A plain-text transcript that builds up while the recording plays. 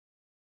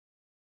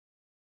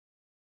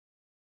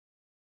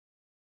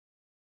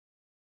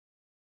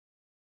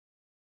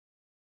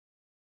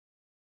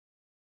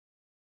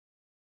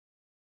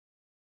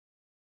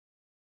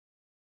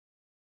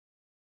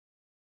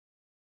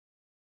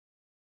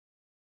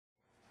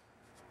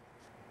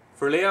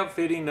For layout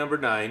fitting number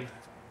 9,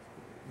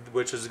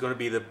 which is going to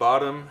be the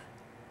bottom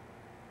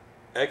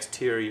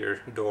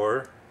exterior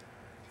door,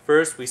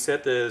 first we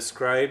set the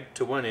scribe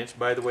to 1 inch.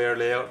 By the way, our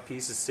layout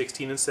piece is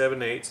 16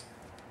 7/8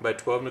 by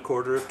 12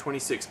 1/4 of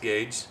 26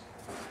 gauge.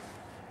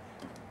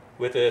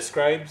 With the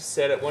scribe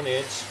set at 1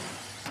 inch,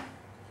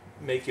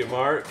 make your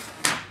mark,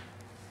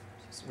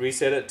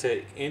 reset it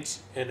to 1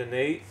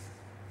 1/8.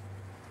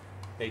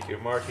 Make your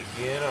mark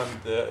again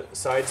on the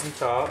sides and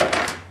top.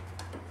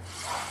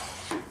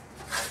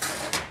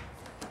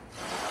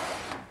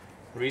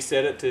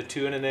 Reset it to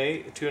 2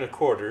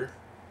 1/4.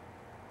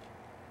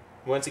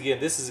 Once again,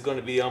 this is going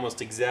to be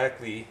almost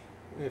exactly,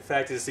 in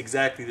fact it's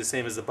exactly the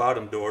same as the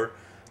bottom door.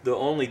 The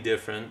only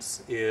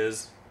difference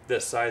is the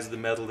size of the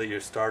metal that you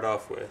start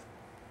off with.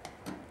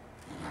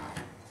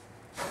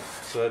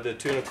 So at the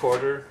 2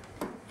 1/4,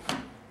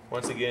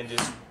 once again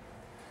just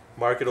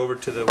mark it over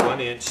to the 1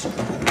 inch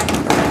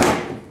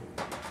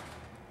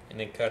and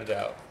then cut it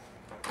out.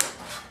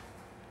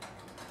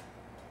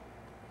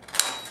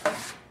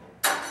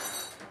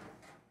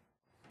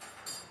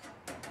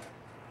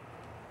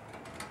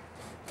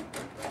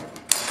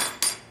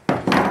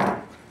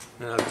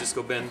 Now just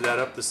go bend that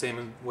up the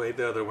same way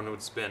the other one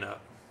would spin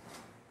up.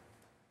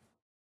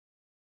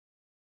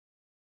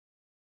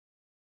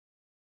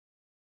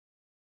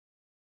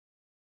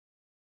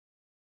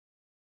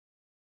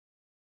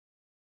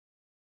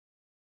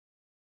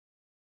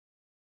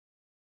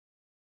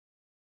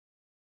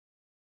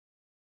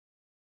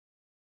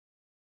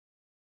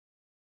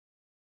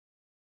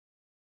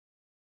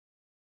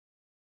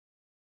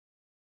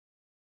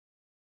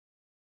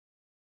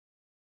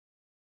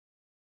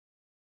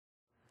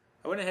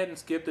 I went ahead and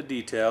skipped the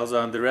details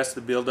on the rest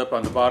of the build-up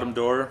on the bottom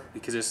door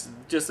because it's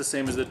just the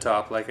same as the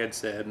top, like I'd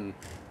said, and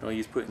no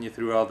use putting you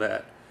through all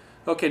that.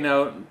 Okay,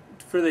 now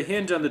for the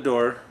hinge on the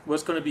door,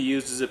 what's going to be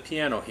used is a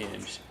piano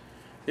hinge.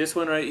 This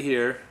one right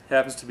here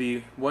happens to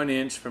be 1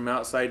 inch from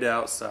outside to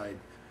outside,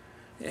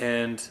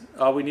 and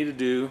all we need to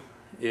do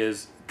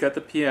is cut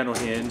the piano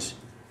hinge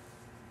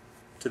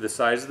to the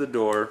size of the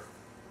door,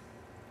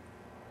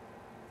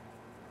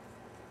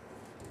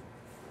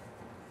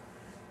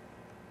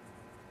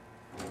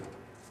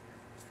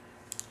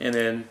 and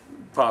then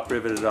pop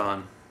rivet it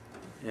on.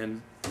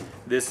 And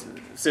this,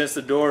 since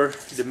the door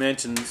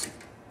dimensions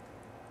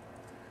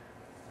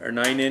are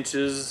 9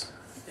 inches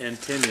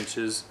and 10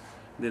 inches,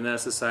 then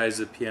that's the size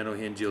of piano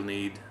hinge you'll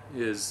need,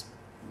 is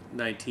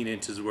 19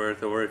 inches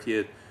worth, or if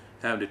you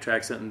have to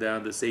track something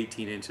down that's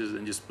 18 inches,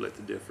 then just split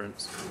the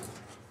difference.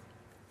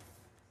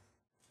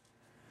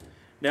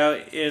 Now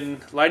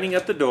in lining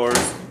up the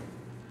doors,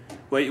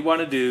 what you want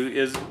to do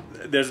is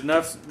there's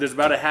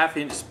about a 1/2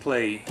 inch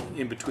play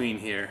in between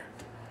here.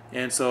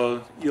 And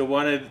so you'll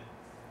want to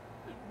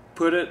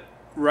put it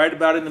right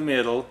about in the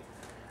middle,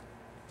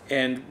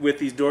 and with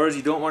these doors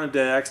you don't want them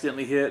to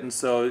accidentally hit, and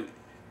so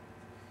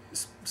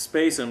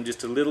space them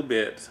just a little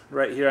bit.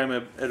 Right here I'm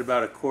at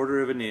about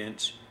 1/4 of an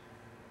inch.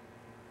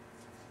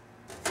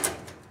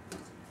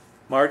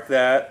 Mark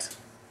that.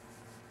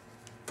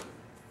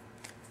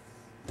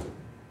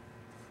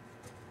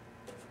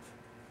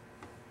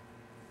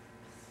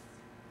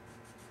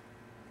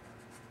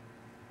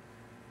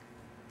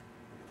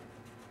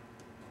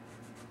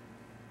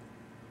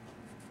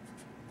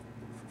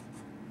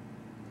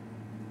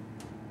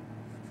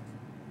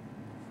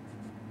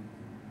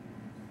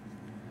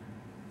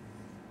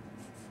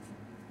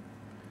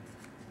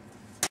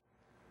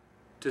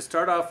 To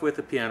start off with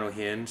the piano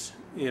hinge,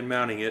 in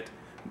mounting it,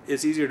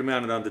 it's easier to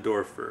mount it on the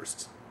door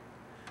first.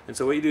 And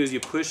so what you do is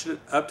you push it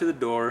up to the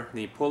door, and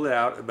you pull it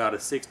out about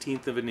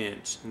 1/16 of an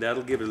inch. And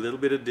that'll give it a little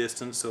bit of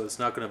distance so it's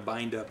not going to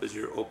bind up as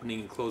you're opening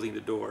and closing the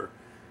door.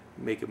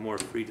 Make it more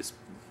free to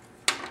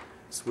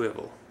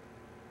swivel.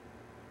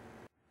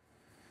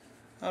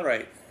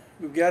 Alright,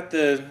 we've got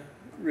the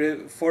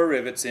 4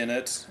 rivets in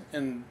it,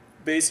 and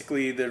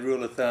basically the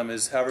rule of thumb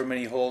is however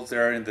many holes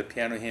there are in the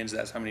piano hinge,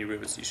 that's how many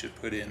rivets you should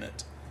put in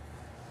it.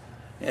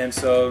 And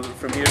so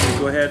from here we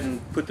go ahead and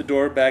put the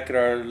door back at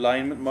our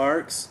alignment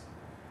marks,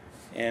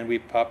 and we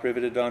pop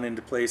riveted on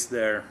into place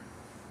there.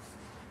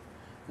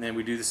 And then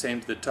we do the same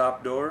to the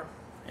top door,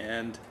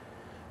 and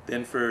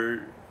then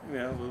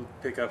we'll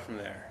pick up from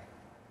there.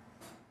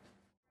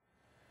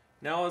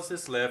 Now all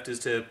that's left is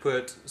to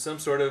put some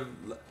sort of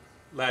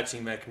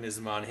latching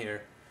mechanism on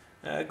here.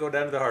 Go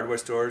down to the hardware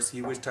store,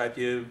 see which type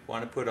you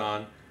want to put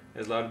on.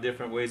 There's a lot of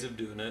different ways of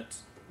doing it,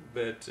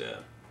 but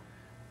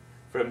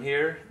from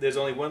here, there's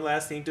only one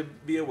last thing to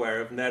be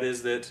aware of, and that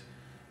is that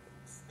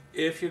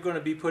if you're going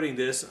to be putting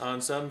this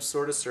on some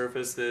sort of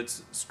surface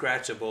that's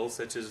scratchable,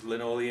 such as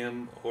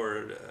linoleum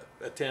or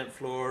a tent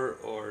floor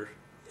or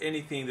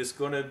anything that's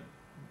going to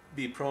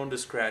be prone to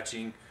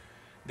scratching,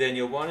 then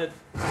you'll want to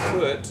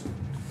put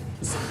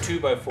some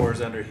 2x4s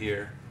under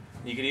here.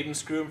 You can even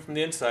screw them from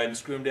the inside and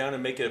screw them down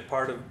and make it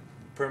a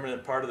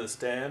permanent part of the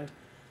stand.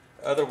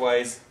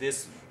 Otherwise,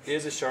 this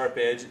is a sharp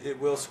edge. It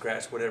will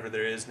scratch whatever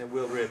there is, and it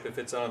will rip if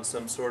it's on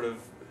some sort of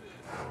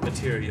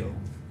material.